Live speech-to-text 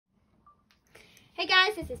Hey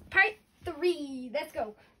guys, this is part 3. Let's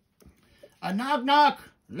go. Knock, knock.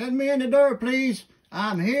 Let me in the door, please.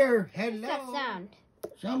 I'm here. Hello. What's that sound?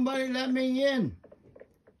 Somebody let me in.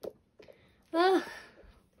 Oh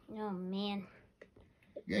man.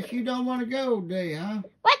 Guess you don't want to go today, huh?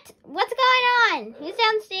 What? What's going on? Who's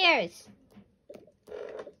downstairs?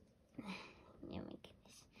 Oh my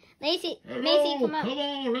goodness. Macy, come up. Come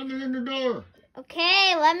on, let me in the door.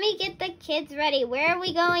 Okay, let me get the kids ready. Where are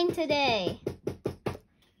we going today?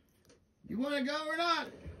 You want to go or not?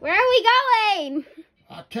 Where are we going?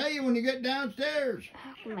 I'll tell you when you get downstairs.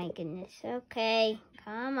 Oh my goodness. Okay.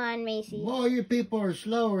 Come on, Macy. Boy, you people are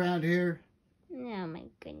slow around here. Oh my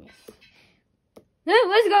goodness.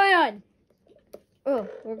 What's going on? Oh,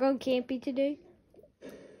 we're going camping today?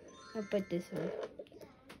 I'll put this one.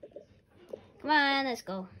 Come on, let's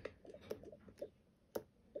go.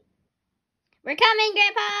 We're coming,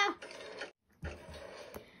 Grandpa!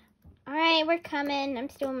 Alright, we're coming. I'm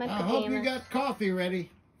still in my pajamas. I hope you got coffee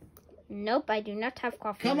ready. Nope, I do not have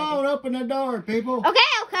coffee Come ready. on, open the door, people.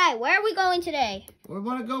 Okay. Where are we going today? We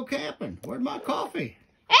want to go camping. Where's my coffee?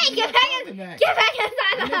 Hey, get back Get inside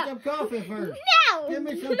me the house! some coffee first. No! Give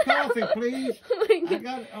me some coffee, please. Oh my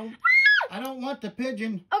God. I don't want the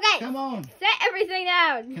pigeon. Okay. Come on. Set everything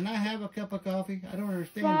down. Can I have a cup of coffee? I don't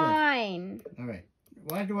understand Fine. this. All right.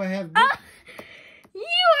 Why do I have... You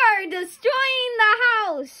are destroying the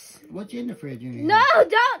house. What's in the fridge in here? No,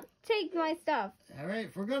 don't take my stuff. All right.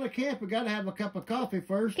 If we're going to camp, we got to have a cup of coffee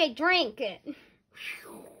first. Okay, drink it.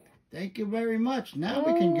 Thank you very much. Now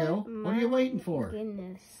we can go. What are you waiting for?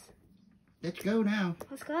 Goodness. Let's go now.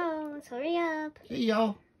 Let's go. Let's hurry up. See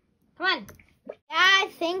y'all. Come on. I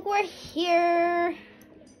think we're here.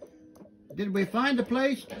 Did we find the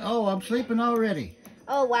place? Oh, I'm sleeping already.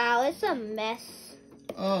 Oh, wow. It's a mess.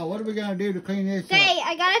 Oh, what are we going to do to clean this up? Hey,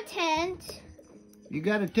 I got a tent. You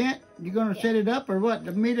got a tent? You going to set it up or what?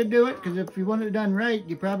 Me to do it? Because if you want it done right,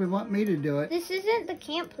 you probably want me to do it. This isn't the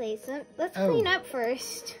camp place. Let's Oh. clean up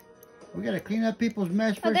first. We got to clean up people's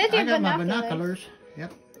mess first. there's your I got my binoculars. binoculars.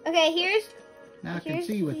 Yep. Okay, Now I can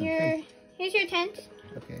see with them. See? Here's your tent.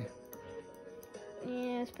 Okay.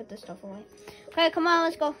 Yeah, let's put this stuff away. Okay, come on,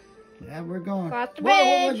 let's go. Yeah, we're going. Cross the Whoa,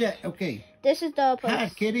 what was bridge. that? Okay. This is the place. Hi,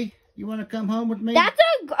 kitty. You want to come home with me? That's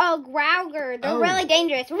a growler. They're Oh. really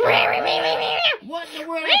dangerous. What in the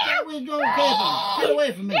world? I thought we was going camping. Get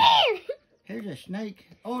away from me. Here's a snake.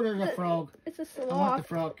 Oh, there's a frog. It's a I want the sloth.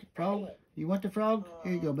 frog. Frog? You want the frog?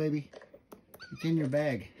 Here you go, baby. It's in your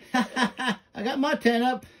bag. I got my tent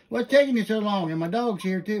up. What's taking you so long? And my dog's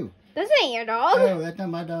here, too. This ain't your dog. Oh, that's not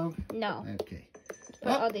my dog? No. Okay.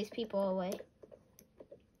 Put all these people away.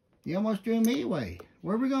 You almost threw me away.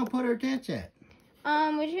 Where are we going to put our tents at?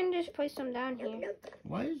 We can just place them down here.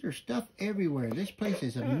 Why is there stuff everywhere? This place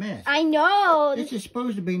is a mess. I know. This is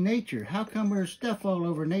supposed to be nature. How come there's stuff all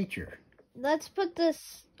over nature? Let's put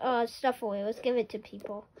this stuff away. Let's give it to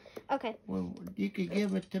people. Okay. Well, you could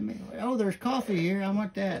give it to me. Oh, there's coffee here. I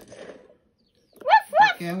want that. Woof,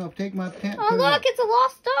 woof. Okay, I'm going to take my tent. Oh, look, it's a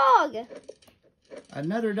lost dog.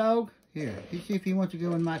 Another dog? Here, you see if he wants to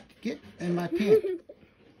go in my tent.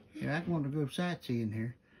 Here, I want to go sightseeing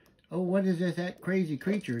here. Oh, what is this? That crazy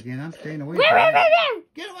creature again? I'm staying away from it.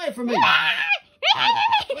 Get away from me!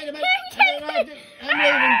 Wait a minute. I'm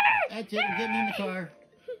leaving. That's it. I'm getting in the car.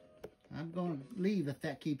 I'm going to leave if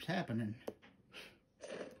that keeps happening.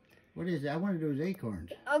 What is it? I want those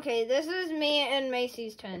acorns. Okay, this is me and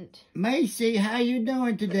Macy's tent. Macy, how you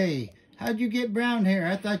doing today? How'd you get brown hair?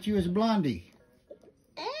 I thought you was blondie.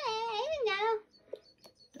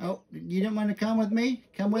 Oh, you didn't want to come with me?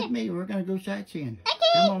 Come with me. We're going to go sightseeing. Okay.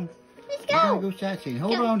 Come on. Let's We're going to go sightseeing.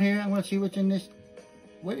 Hold on here. I want to see what's in this.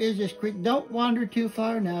 What is this creek? Don't wander too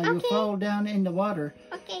far now. You'll fall down in the water.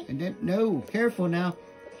 Okay. And then, no, careful now.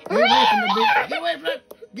 Get away from the big,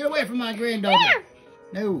 get away from my granddaughter.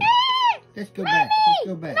 No. Let's go back. Let's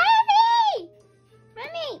go back.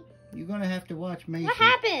 Mommy! You're going to have to watch Macy. What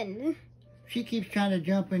happened? She keeps trying to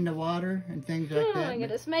jump in the water and things like that. Oh my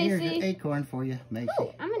goodness, Here's Macy. an acorn for you, Macy.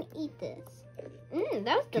 Oh, I'm going to eat this. That was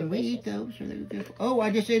delicious. Can we eat those? Are they good? Oh,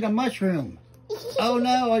 I just ate a mushroom. Oh,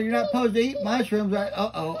 no, you're not supposed to eat mushrooms.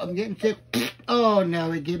 Uh-oh, I'm getting sick. Oh,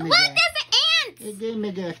 no, it gave me Look, that. there's the ants! It gave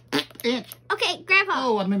me the ants. Okay, Grandpa.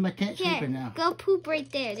 Oh, I'm in my tent Here, sleeping now. go poop right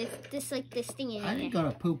there. This thing in I there. ain't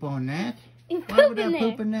going to poop on that. You Why poop would in I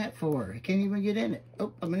there. poop in that for? I can't even get in it.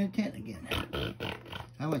 Oh, I'm in a tent again.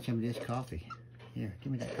 I want some of this coffee. Here,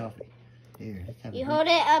 give me that coffee. Here, let's have a You drink. hold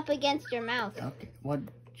it up against your mouth. Okay, what?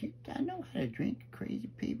 I know how to drink, crazy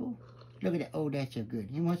people. Look at that. Oh, that's so good.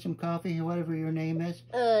 You want some coffee, whatever your name is?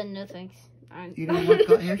 No thanks. You don't want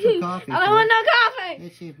coffee? Here's some coffee. I don't want no coffee.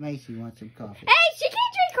 Let's see if Macy wants some coffee. Hey, she can't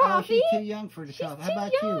drink coffee. she's too young for the coffee. How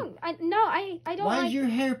about you? I don't Why is your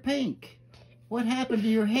hair pink? What happened to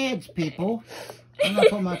your heads, people? I'm going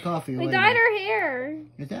to put my coffee away. We dyed our hair.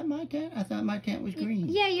 Is that my tent? I thought my tent was green.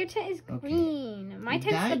 Yeah, your tent is green. My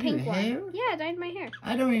tent's the pink one. Hair? Yeah, I dyed my hair.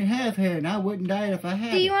 I don't even have hair, and I wouldn't dye it if I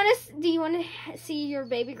had Do you want to see your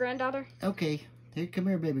baby granddaughter? Okay. Here, come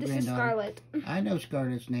here, baby granddaughter. This is Scarlet. I know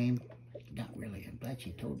Scarlet's name. Not really. I'm glad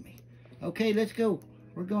she told me. Okay, let's go.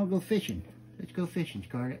 We're going to go fishing. Let's go fishing,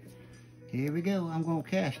 Scarlet. Here we go. I'm going to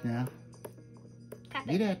cast now.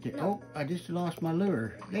 Get out there. No. Oh, I just lost my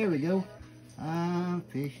lure. There we go. I'm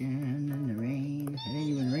fishing in the rain. It ain't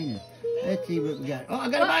even raining. Let's see what we got. Oh, I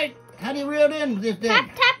got a bite. How do you reel it in with this thing?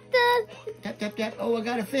 Tap, tap, tap. Oh, I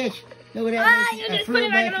got a fish. Look at that. You just put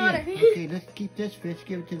it back in the water. Okay, let's keep this fish.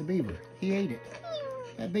 Give it to the beaver. He ate it.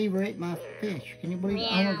 That beaver ate my fish. Can you believe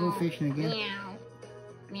it? I want to go fishing again. Meow.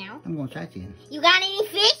 Meow. I'm going sightseeing. You got any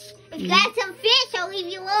fish? If you got some fish, I'll leave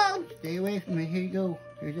you alone. Stay away from me. Here you go.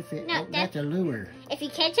 Here's a fish. No, oh, that's a lure. If you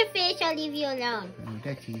catch a fish, I'll leave you alone. Oh,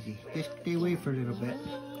 that's easy. Just stay away for a little bit.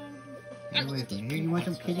 Stay away from me. Here, you want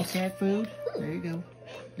some kitty cat food? There you go.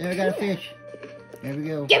 There, I got a fish. There we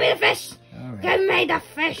go. Give me the fish. All right. Give me the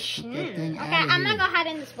fish. Okay, I'm gonna go hide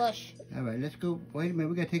in this bush. All right, let's go. Wait a minute.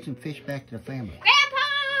 We got to take some fish back to the family.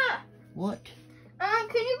 Grandpa! What?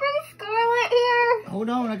 Can you bring Scarlet here? Hold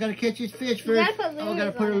on. I got to catch this fish first. I got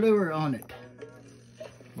to put a lure on it.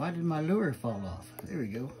 Why did my lure fall off? There we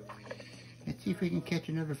go. Let's see if we can catch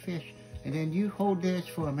another fish. And then you hold this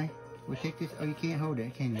for me. We'll take this. Oh, you can't hold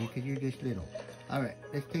it, can you? Because you're just little. All right,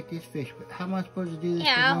 let's take this fish. But how am I supposed to do this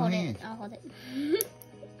with no hands? I'll hold it.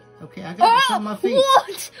 Okay, I got this on my feet.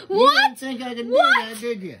 What? You didn't think I could do that,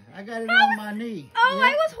 did you? I got it on my knee. Oh, Yeah.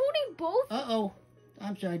 I was holding both. Uh-oh.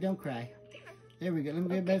 I'm sorry, don't cry. There we go. Let me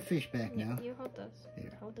get that fish back now. You hold this.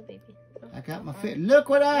 Here. Hold the baby. I got my fish. Look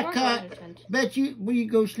what I caught. Bet you, will you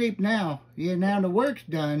go sleep now? Yeah, now the work's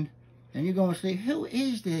done. And you're going to sleep. Who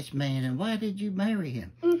is this man and why did you marry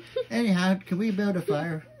him? Anyhow, can we build a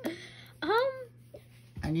fire?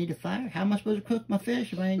 I need a fire. How am I supposed to cook my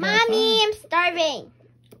fish if I ain't got Mommy, a fire? I'm starving.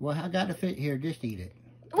 Well, I got a fish. Here, just eat it.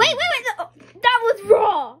 Wait. That was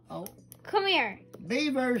raw. Oh. Come here.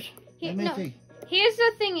 Beavers. Let me see. Here's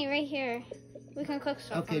the thingy right here. We can cook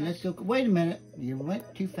stuff. Okay, let's go. Wait a minute. You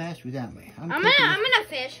went too fast without me. I'm gonna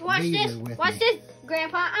fish. Watch this. Watch this,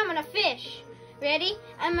 Grandpa. I'm gonna fish. Ready?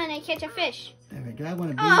 I'm gonna catch a fish. Right, do I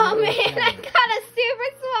want to be Oh man, I got a super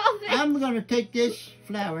small fish. I'm gonna take this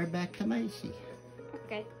flour back to Macy.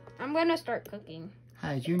 Okay, I'm gonna start cooking.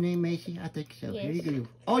 Hi, is your name Macy? I think so. Yes. Here you go.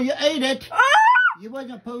 Oh, you ate it. Ah! You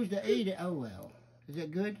wasn't supposed to eat it. Oh well. Is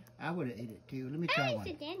it good? I would have ate it too. Let me try one.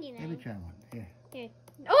 Let me try one. Here.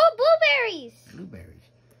 Oh, blueberries. Blueberries.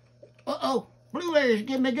 Uh-oh. Blueberries.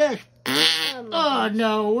 Give me this. Oh,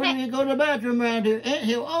 no. When do you go to the bathroom around here?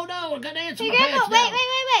 Anthill. Oh, no. I got ants in my pants now.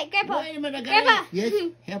 Wait, Grandpa. Wait a minute. I got Grandpa. ants. Yes.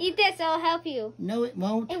 Help. Eat this. It'll help you. No, it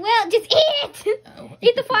won't. It will. Just eat it. Oh,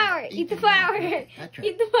 Eat the flour. Eat the flour. I tried.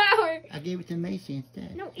 Eat the flour. I gave it to Macy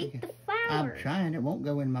instead. No, eat Okay. the flour. I'm trying. It won't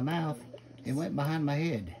go in my mouth. It went behind my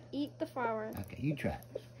head. Eat the flour. Okay, you try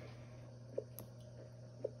it.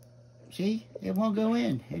 See? It won't go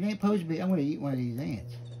in. It ain't supposed to be. I'm going to eat one of these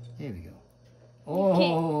ants. There we go.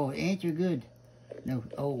 Oh, ants are good. No.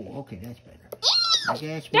 Oh, okay, that's better.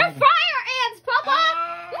 They're fire ants,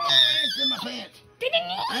 Papa! Ants in my pants.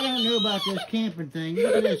 I don't know about this camping thing.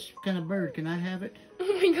 Look at this kind of bird. Can I have it?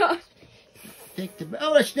 Oh my gosh. Take the.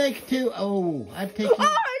 Oh, a snake too. Oh, I'd take. Oh,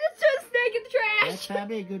 I just threw a snake in the trash. That's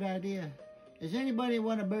probably a good idea. Does anybody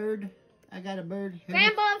want a bird? I got a bird.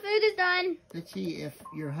 Grandpa, food is done. Let's see if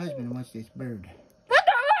your husband wants this bird. What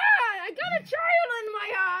the? I got a child in my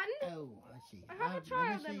hand. Oh, I see. I have a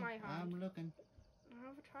child in my hand. I'm looking. I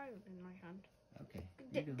have a child in my hand. Okay.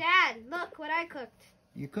 Dad, look what I cooked.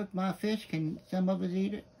 You cooked my fish. Can some of us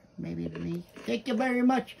eat it? Maybe me. Thank you very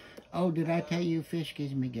much. Oh, did I tell you fish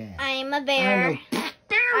gives me gas? I'm a bear. I'm a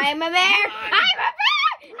bear. I'm a bear.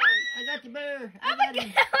 I got the bear. Oh my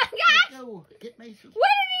gosh. Let's go. Get Macy. Where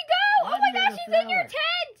did he go? Oh my gosh, he's in your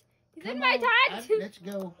tent. He's in my tent. Let's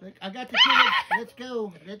go. I got the kids. Let's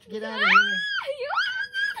go. Let's get out of here.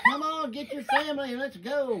 Come on, get your family and let's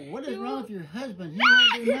go. What is wrong with your husband? He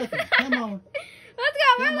won't do nothing. Come on. Let's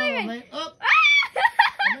go. We're leaving. Man. Up.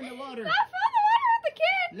 I'm in the water. Stop in the water with the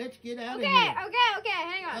kid. Let's get out of here. Okay,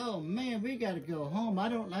 hang on. Oh, man, we got to go home. I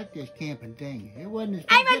don't like this camping thing. It wasn't as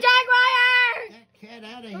I'm a jaguar. That cat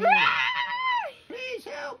out of here. Please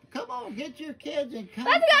help. Come on, get your kids and come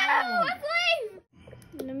Let's go. home. Let's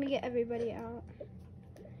leave. Let me get everybody out.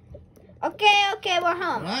 Okay, we're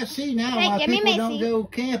home. Well, I see now Hey, why give me people don't Macy. go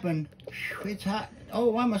camping. It's hot.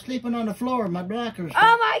 Oh, I'm sleeping on the floor. My blankers.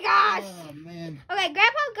 Oh my gosh. Oh, man. And Okay,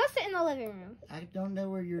 Grandpa, go sit in the living room. I don't know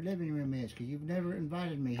where your living room is because you've never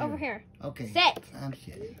invited me here. Over here. Okay. Sit. I'm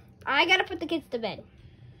sitting. I gotta put the kids to bed.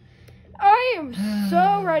 I am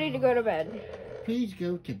so ready to go to bed. Please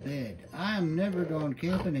go to bed. I am never going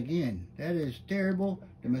camping again. That is terrible.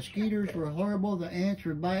 The mosquitoes were horrible. The ants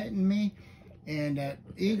were biting me. And that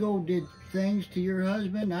eagle did things to your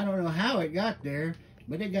husband. I don't know how it got there,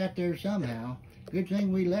 but it got there somehow. Good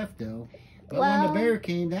thing we left, though. But when the bear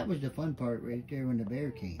came, that was the fun part right there when the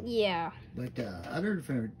bear came. Yeah. But other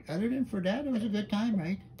than for that, it was a good time,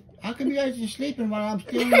 right? How come you guys are sleeping while I'm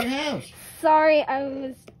still in your house? Sorry, I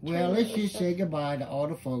was. Well, let's just say goodbye to all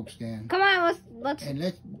the folks then. Come on, let's. And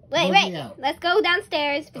let's Wait. out. Let's go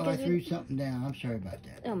downstairs Oh, I because threw something down. I'm sorry about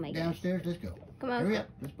that. Oh my God. Downstairs, let's go. Come on. Hurry up.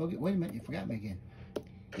 Let's boogie. Wait a minute, you forgot me again.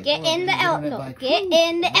 Get in the elevator. Get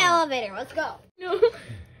in the elevator. Let's go. No.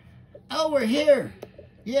 Oh, we're here.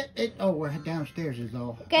 Yeah. We're downstairs is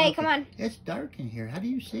all. Okay, come on. It's dark in here. How do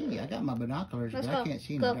you see? I got my binoculars, Let's but go. I can't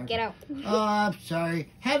see in the Go. dark. Get out. Oh, I'm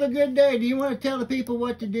sorry. Have a good day. Do you want to tell the people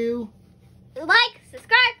what to do? Like,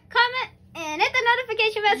 subscribe, comment, and hit the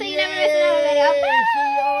notification bell so you never miss another video.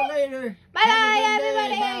 See y'all later. Bye, Have a good day.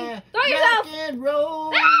 everybody. Bye. Throw yourself. Rock and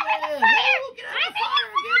roll. Ah!